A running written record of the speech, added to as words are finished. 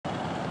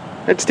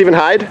It's Stephen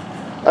Hyde.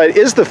 It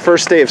is the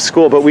first day of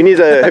school, but we need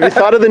to. Have you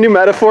thought of the new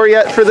metaphor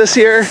yet for this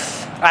year?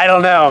 I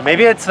don't know.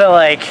 Maybe it's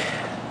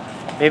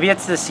maybe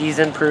it's the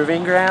season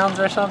proving grounds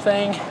or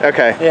something.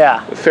 Okay.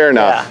 Yeah. Fair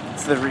enough. Yeah,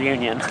 it's the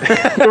reunion.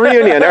 The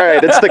reunion. All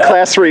right. It's the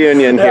class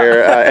reunion here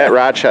at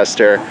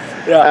Rochester.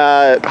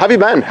 Yeah. How have you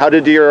been? How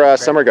did your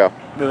summer go?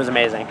 It was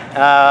amazing.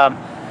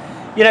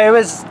 You know, it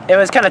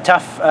was kind of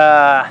tough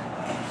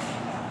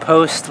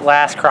post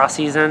last cross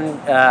season.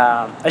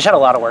 I just had a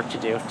lot of work to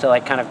do to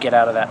like kind of get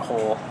out of that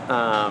hole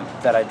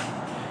that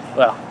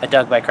I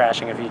dug by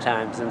crashing a few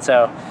times, and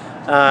so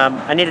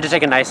I needed to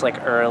take a nice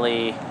like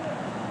early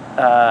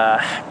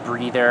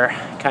breather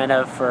kind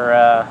of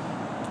for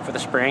the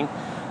spring.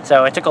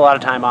 So I took a lot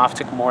of time off,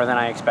 took more than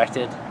I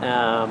expected.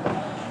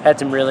 Had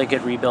some really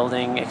good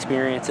rebuilding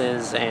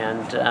experiences,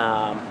 and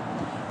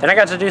then I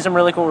got to do some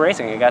really cool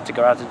racing. I got to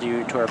go out to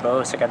do Tour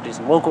Beauce. I got to do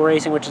some local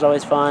racing, which is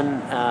always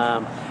fun.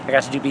 I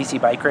got to do BC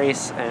Bike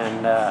Race,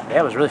 and yeah,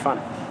 it was really fun.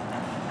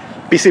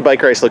 BC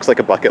Bike Race looks like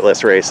a bucket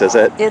list race, is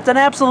it? It's an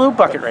absolute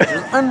bucket race. It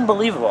was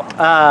unbelievable.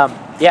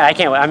 Yeah, I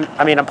can't wait.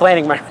 I'm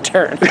planning my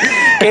return.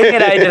 Katie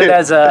and I did it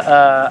as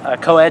a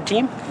co-ed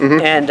team,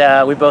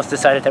 and we both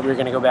decided that we were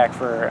going to go back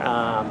for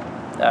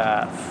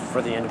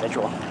the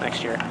individual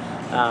next year.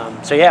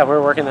 So yeah,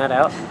 we're working that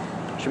out.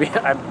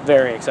 I'm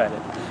very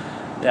excited.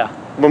 Yeah.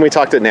 When we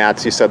talked at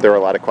Nats, you said there were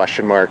a lot of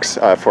question marks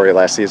for you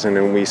last season,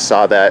 and we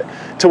saw that.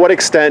 To what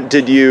extent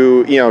did do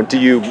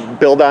you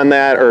build on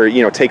that, or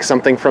take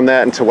something from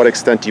that, and to what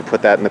extent do you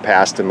put that in the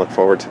past and look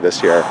forward to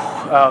this year?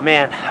 Oh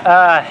man,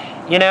 I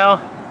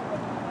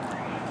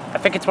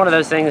think it's one of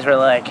those things where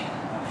like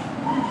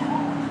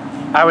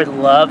I would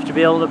love to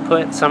be able to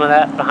put some of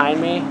that behind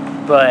me,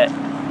 but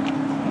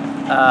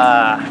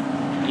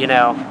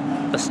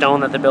the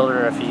stone that the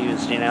builder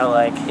refused.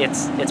 Like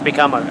it's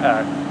become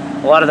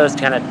a lot of those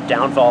kind of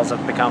downfalls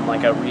have become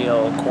like a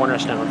real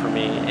cornerstone for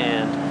me,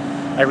 and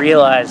I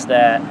realized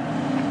that,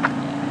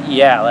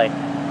 yeah, like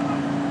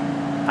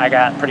I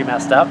got pretty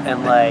messed up,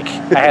 and like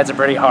I had some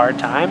pretty hard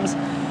times,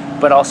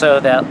 but also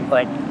that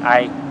like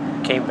I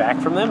came back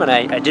from them, and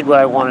I did what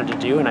I wanted to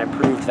do, and I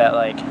proved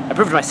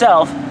to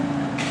myself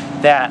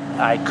that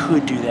I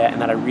could do that,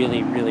 and that I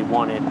really, really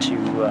wanted to,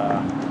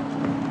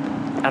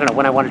 I don't know,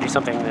 when I want to do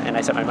something and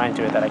I set my mind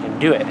to it, that I can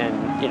do it, and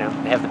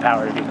I have the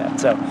power to do that.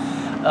 So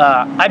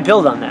I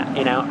build on that.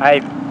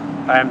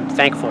 I'm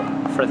thankful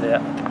for the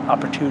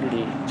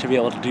opportunity to be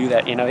able to do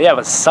that. Yeah, it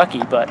was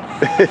sucky, but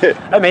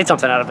I made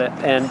something out of it,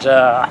 and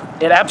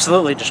it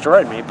absolutely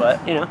destroyed me. But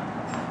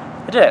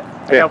I did it.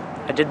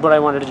 I did what I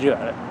wanted to do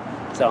out of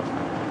it. So.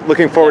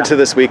 Looking forward to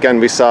this weekend.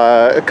 We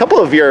saw a couple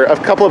of your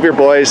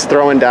boys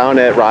throwing down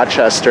at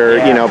Rochester.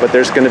 But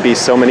there's going to be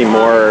so many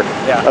more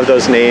of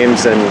those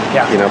names, and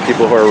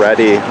people who are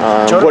ready.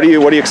 Totally.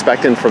 What are you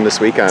expecting from this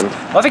weekend?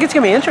 Well, I think it's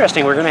going to be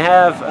interesting. We're going to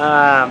have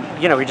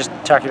we just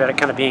talked about it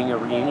kind of being a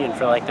reunion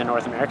for like the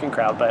North American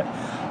crowd, but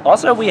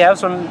also we have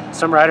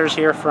some riders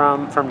here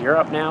from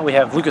Europe now. We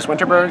have Lucas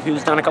Winterberg,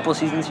 who's done a couple of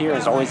seasons here.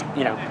 Is always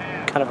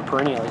kind of a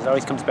perennial. He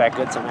always comes back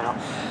good somehow.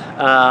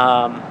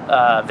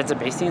 Vincent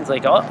Bastien's,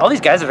 like all these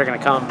guys that are going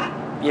to come,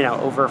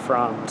 over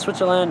from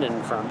Switzerland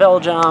and from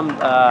Belgium.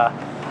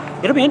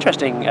 It'll be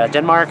interesting.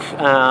 Denmark.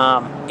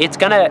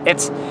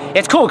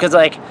 It's cool because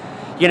like,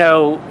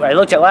 I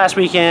looked at last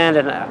weekend,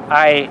 and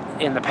I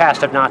in the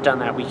past have not done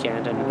that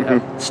weekend,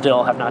 and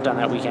still have not done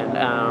that weekend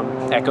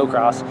at Go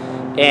Cross.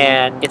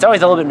 And it's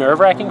always a little bit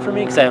nerve-wracking for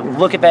me because I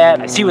look at that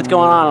and I see what's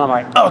going on, and I'm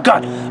like, oh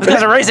god, those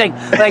guys are racing!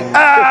 Like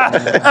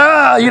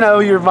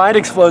your mind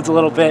explodes a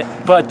little bit.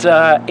 But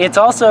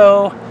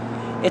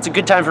it's a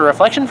good time for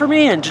reflection for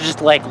me, and to just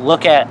like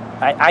look at.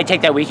 I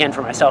take that weekend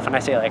for myself, and I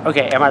say like,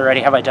 okay, am I ready?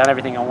 Have I done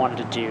everything I wanted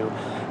to do?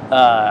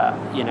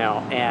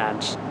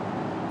 And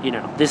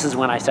this is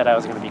when I said I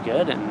was going to be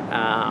good, and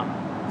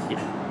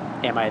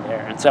am I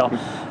there? And so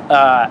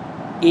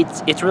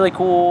it's really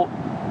cool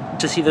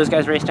to see those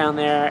guys race down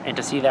there, and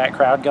to see that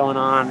crowd going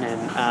on,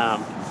 and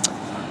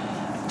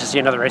to see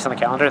another race on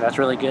the calendar. That's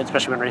really good,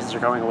 especially when races are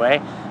going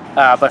away.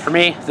 But for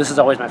me, this is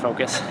always my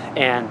focus,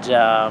 and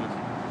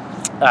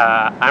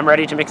I'm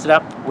ready to mix it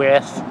up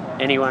with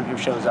anyone who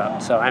shows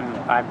up. So I'm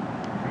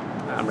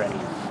ready.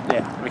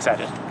 Yeah, I'm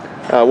excited.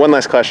 One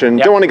last question.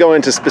 Don't want to go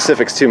into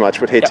specifics too much,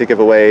 would hate to give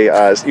away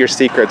your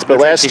secrets. But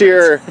last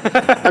year,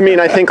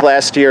 I think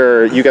last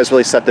year you guys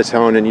really set the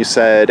tone, and you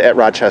said at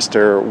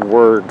Rochester,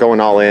 we're going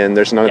all in.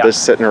 There's none of this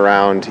sitting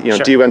around.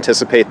 Do you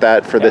anticipate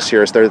that for this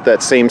year? Is there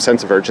that same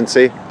sense of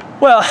urgency?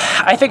 Well,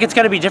 I think it's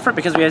going to be different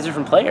because we have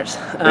different players.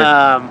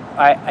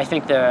 I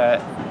think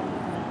that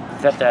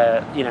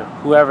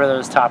whoever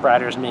those top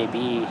riders may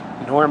be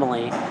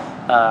normally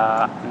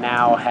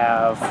now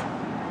have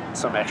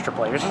some extra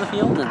players in the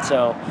field, and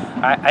so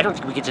I don't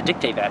think we get to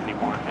dictate that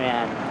anymore,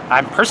 and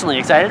I'm personally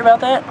excited about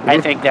that. I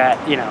think that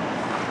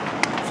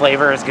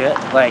flavor is good,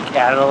 like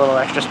added a little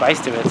extra spice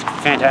to it. It's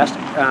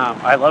fantastic.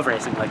 I love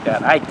racing like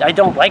that. I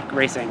don't like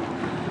racing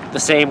the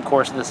same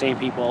course with the same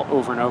people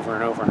over and over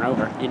and over and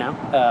over,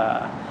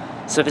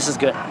 so this is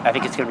good. I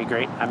think it's going to be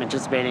great. I'm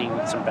anticipating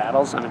some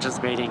battles. I'm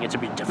anticipating it to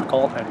be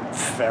difficult and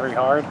very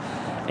hard.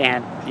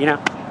 And, you know,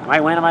 I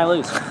might win, I might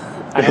lose.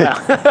 I don't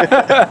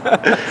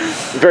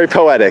know. Very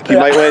poetic. You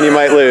might win, you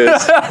might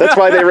lose. That's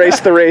why they race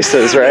the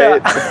races,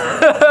 right?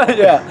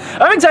 Yeah.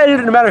 I'm excited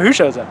no matter who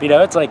shows up. You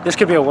know, it's like this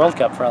could be a World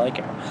Cup for all I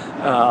care.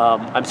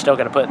 I'm still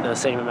going to put the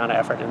same amount of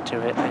effort into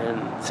it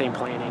and same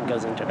planning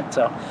goes into it.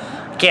 So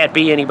I can't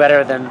be any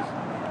better than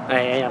I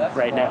am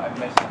right now,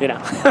 you know.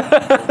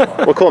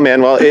 Well, cool,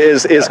 man. Well, it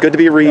is good to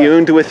be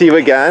reunited with you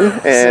again,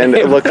 and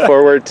look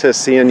forward to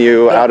seeing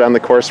you out on the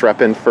course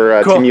repping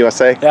for Cool. Team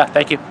USA. Yeah,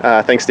 thank you.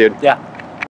 Thanks, dude. Yeah.